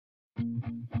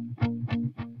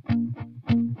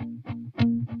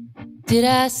Did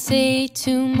I say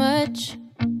too much?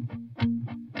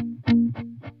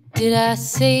 Did I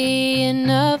say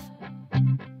enough?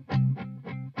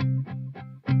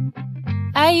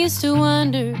 I used to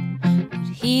wonder, would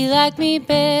he like me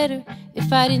better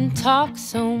if I didn't talk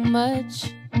so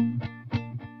much?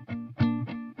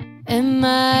 Am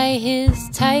I his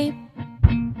type?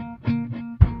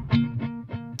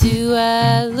 Do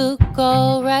I look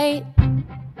alright?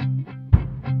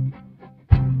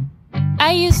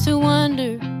 I used to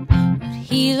wonder, would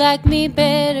he like me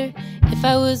better if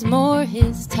I was more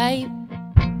his type?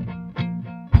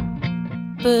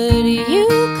 But you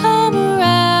come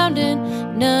around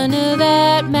and none of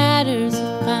that matters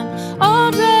if I'm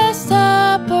all dressed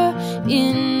up or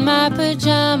in my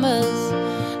pajamas,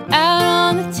 out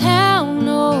on the town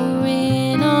or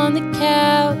in on the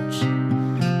couch,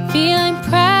 feeling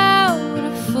proud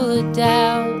or full of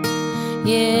doubt.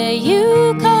 Yeah,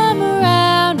 you come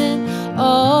around and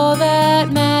all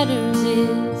that matters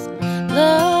is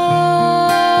love.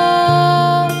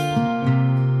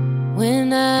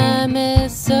 When I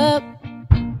mess up,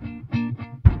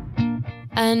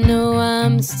 I know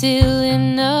I'm still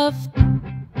enough.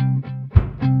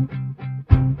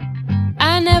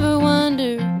 I never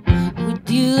wonder, would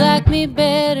you like me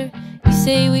better? You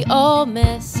say we all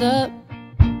mess up.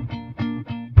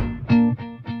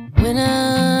 When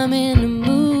I'm in the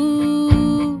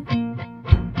mood,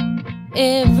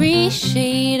 every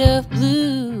shade of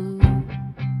blue,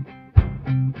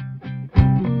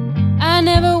 I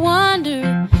never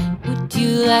wonder, would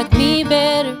you like me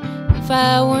better if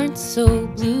I weren't so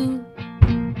blue?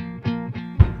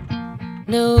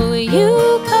 No,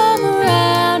 you come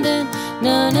around and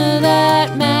none of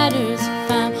that matters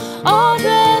if I'm all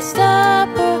dressed up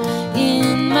or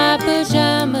in my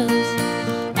pajamas,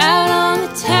 out on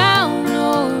the town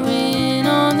or in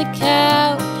on the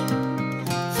couch,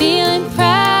 feeling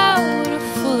proud or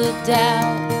full of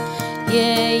doubt.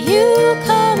 Yeah, you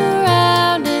come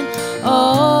around and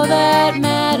all that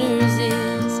matters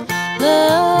is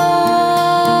love.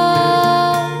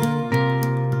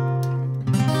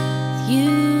 With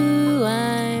you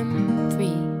I'm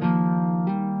free,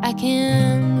 I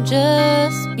can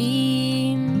just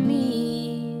be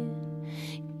me.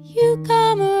 You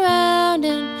come around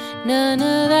and none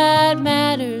of that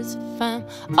matters if I'm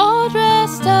all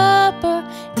dressed up or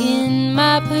in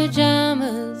my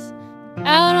pajamas,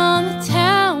 out on the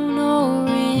town or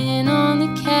in on the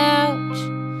couch,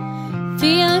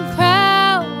 feeling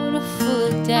proud or full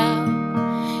of doubt.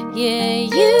 Yeah,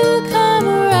 you come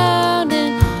around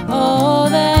and all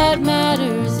that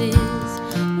matters is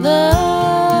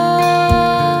love.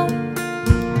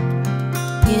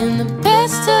 In the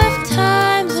best of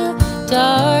times or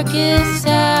darkest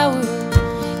hour,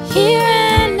 here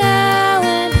and now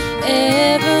and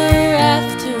ever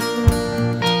after,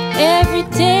 every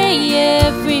day,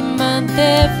 every month,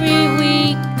 every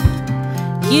week,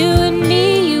 you